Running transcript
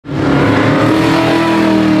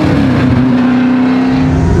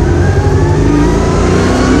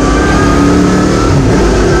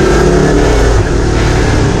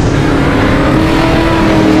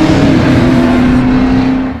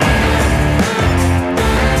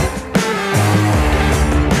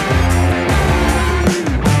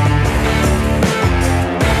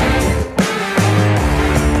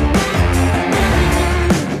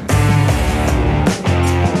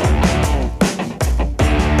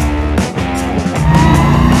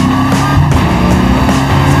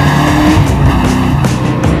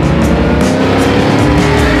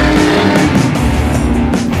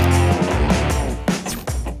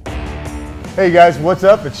Hey guys, what's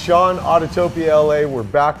up? It's Sean, Autotopia LA. We're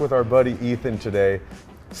back with our buddy Ethan today.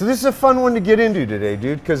 So this is a fun one to get into today,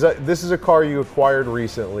 dude, because this is a car you acquired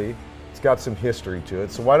recently. It's got some history to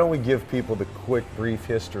it. So why don't we give people the quick, brief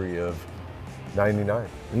history of 99?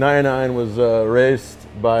 99 was raced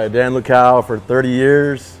by Dan Lucow for 30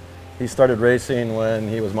 years. He started racing when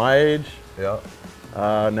he was my age. Yeah.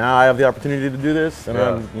 Now I have the opportunity to do this, and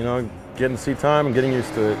I'm, getting to see time and getting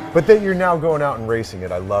used to it. But that you're now going out and racing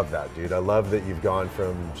it. I love that, dude. I love that you've gone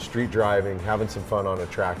from street driving, having some fun on a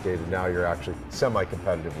track day, to now you're actually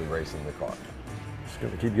semi-competitively racing the car. It's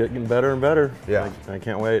going to keep getting better and better. Yeah. I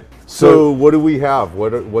can't wait. So what do we have?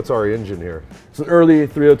 What's our engine here? It's an early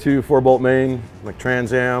 302 4-bolt main, like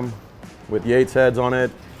Trans Am, with Yates heads on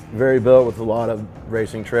it. Very built with a lot of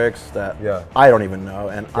racing tricks that I don't even know,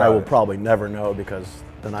 and I will probably never know, because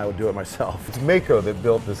then I would do it myself. It's Mako that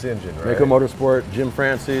built this engine, right? Mako Motorsport, Jim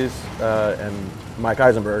Francis, and Mike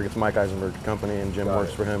Eisenberg. It's Mike Eisenberg's company, and Jim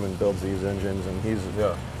works for him and builds these engines, and he's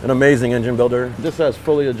an amazing engine builder. This has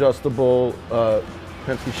fully adjustable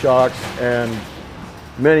Penske shocks and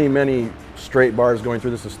many straight bars going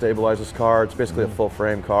through this to stabilize this car. It's basically a full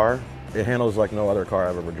frame car. It handles like no other car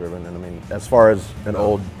I've ever driven, and I mean, as far as an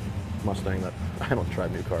old Mustang, that I don't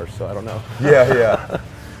drive new cars, so I don't know. Yeah.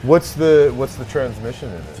 What's the transmission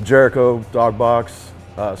in it? It's a Jericho dog box,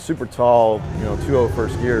 super tall, 2.0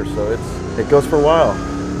 first gear, so it goes for a while.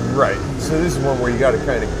 Right. So this is one where you got to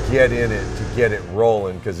kind of get in it to get it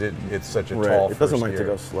rolling, because it's such a tall. It doesn't like to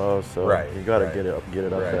go slow, so you got to get it up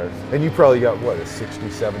there. And you probably got what, a 60,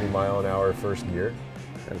 70 mile an hour first gear?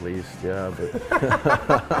 At least, yeah. But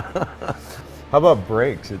how about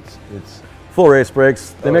brakes? It's full race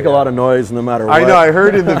brakes. They make a lot of noise no matter what. I know, I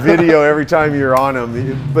heard in the video every time you're on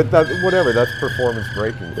them, but whatever, that's performance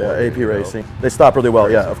braking. Yeah, AP racing. They stop really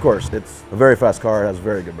well, yeah, of course. It's a very fast car, it has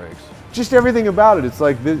very good brakes. Just everything about it. It's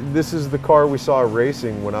like this is the car we saw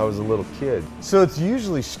racing when I was a little kid. So it's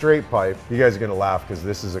usually straight pipe. You guys are gonna laugh because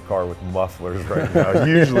this is a car with mufflers right now.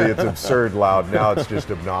 Usually it's absurd loud, now it's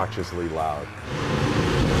just obnoxiously loud.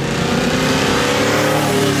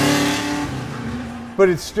 But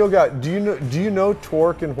it's still got, do you know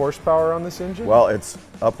torque and horsepower on this engine? Well, it's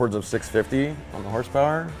upwards of 650 on the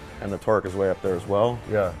horsepower, and the torque is way up there as well.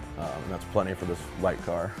 Yeah. And that's plenty for this light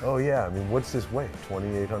car. Oh yeah, I mean, what's this weigh?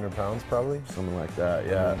 2,800 pounds probably? Something like that,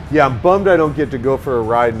 yeah. Yeah, I'm bummed I don't get to go for a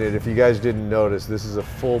ride in it. If you guys didn't notice, this is a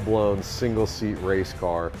full-blown single-seat race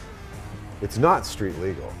car. It's not street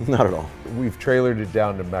legal. Not at all. We've trailered it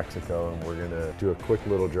down to Mexico, and we're gonna do a quick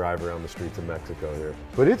little drive around the streets of Mexico here.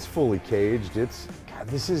 But it's fully caged. God,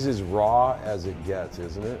 this is as raw as it gets,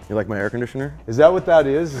 isn't it? You like my air conditioner? Is that what that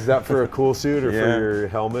is? Is that for a cool suit or for your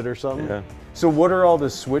helmet or something? Yeah. So what are all the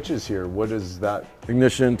switches here? What is that?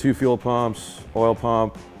 Ignition, 2 fuel pumps, oil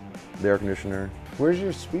pump, the air conditioner. Where's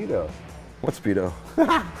your speedo? What speedo?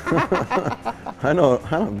 I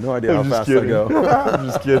have no idea how fast I go. I'm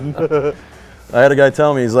just kidding. I had a guy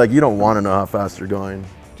tell me, he's like, you don't want to know how fast you're going.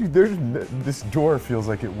 Dude, this door feels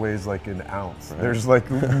like it weighs like an ounce. Right. There's like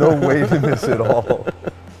no weight in this at all.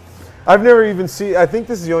 I've never even seen, I think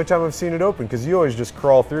this is the only time I've seen it open, because you always just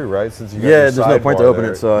crawl through, right? Since you got there's no point to open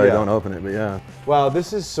it, so I don't open it, but yeah. Wow,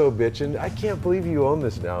 this is so bitchin'. I can't believe you own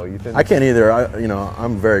this now, Ethan. I can't either.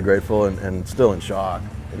 I'm very grateful and still in shock.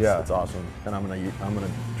 It's awesome, and I'm gonna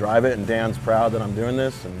drive it, and Dan's proud that I'm doing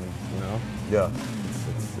this, and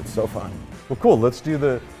it's so fun. Well, cool. Let's do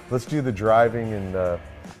the driving and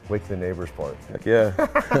wake the neighbors part. Heck yeah.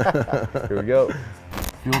 Here we go.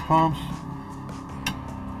 Fuel pumps,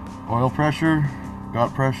 oil pressure,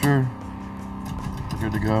 got pressure. We're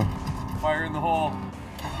good to go. Fire in the hole.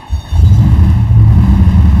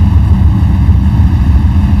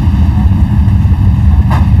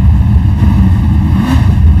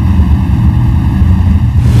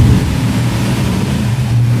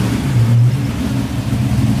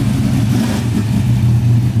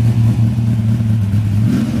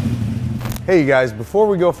 Hey guys, before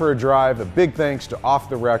we go for a drive, a big thanks to Off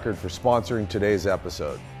the Record for sponsoring today's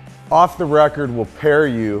episode. Off the Record will pair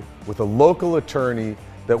you with a local attorney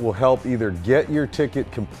that will help either get your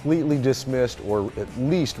ticket completely dismissed or at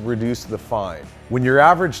least reduce the fine. When your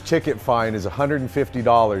average ticket fine is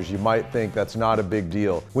 $150, you might think that's not a big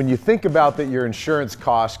deal. When you think about that your insurance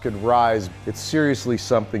costs could rise, it's seriously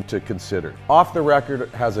something to consider. Off the Record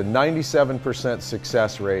has a 97%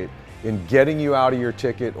 success rate in getting you out of your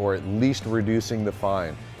ticket or at least reducing the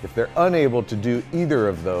fine. If they're unable to do either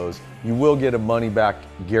of those, you will get a money-back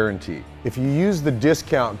guarantee. If you use the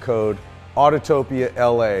discount code Autotopia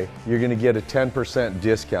LA, you're gonna get a 10%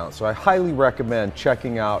 discount. So I highly recommend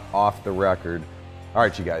checking out Off the Record. All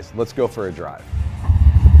right, you guys, let's go for a drive.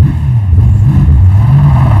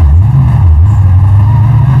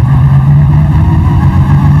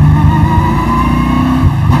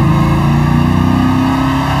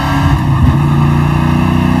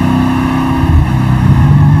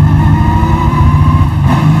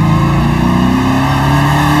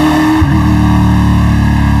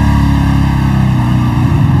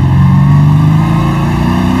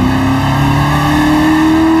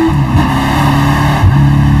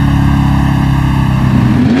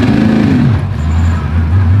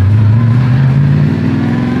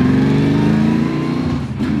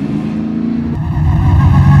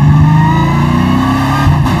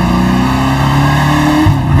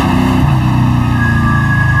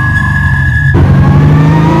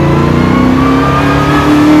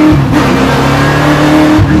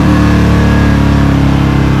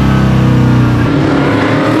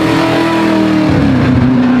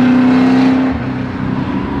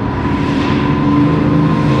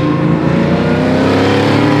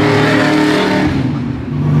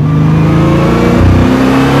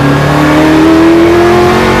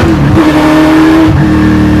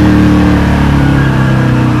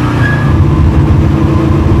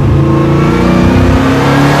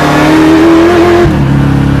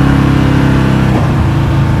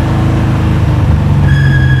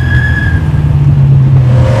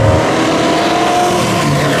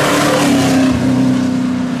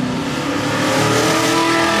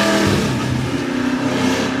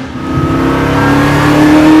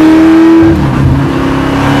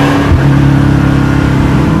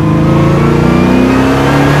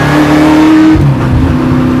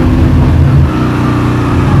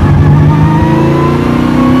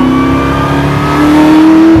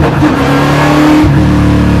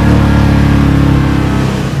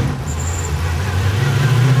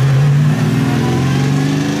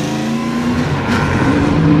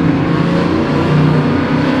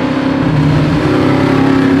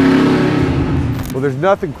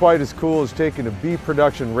 nothing quite as cool as taking a B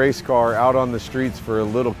production race car out on the streets for a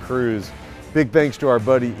little cruise. Big thanks to our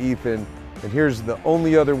buddy Ethan. And here's the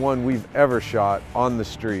only other one we've ever shot on the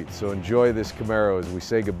street. So enjoy this Camaro as we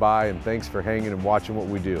say goodbye, and thanks for hanging and watching what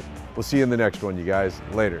we do. We'll see you in the next one, you guys.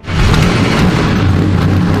 Later.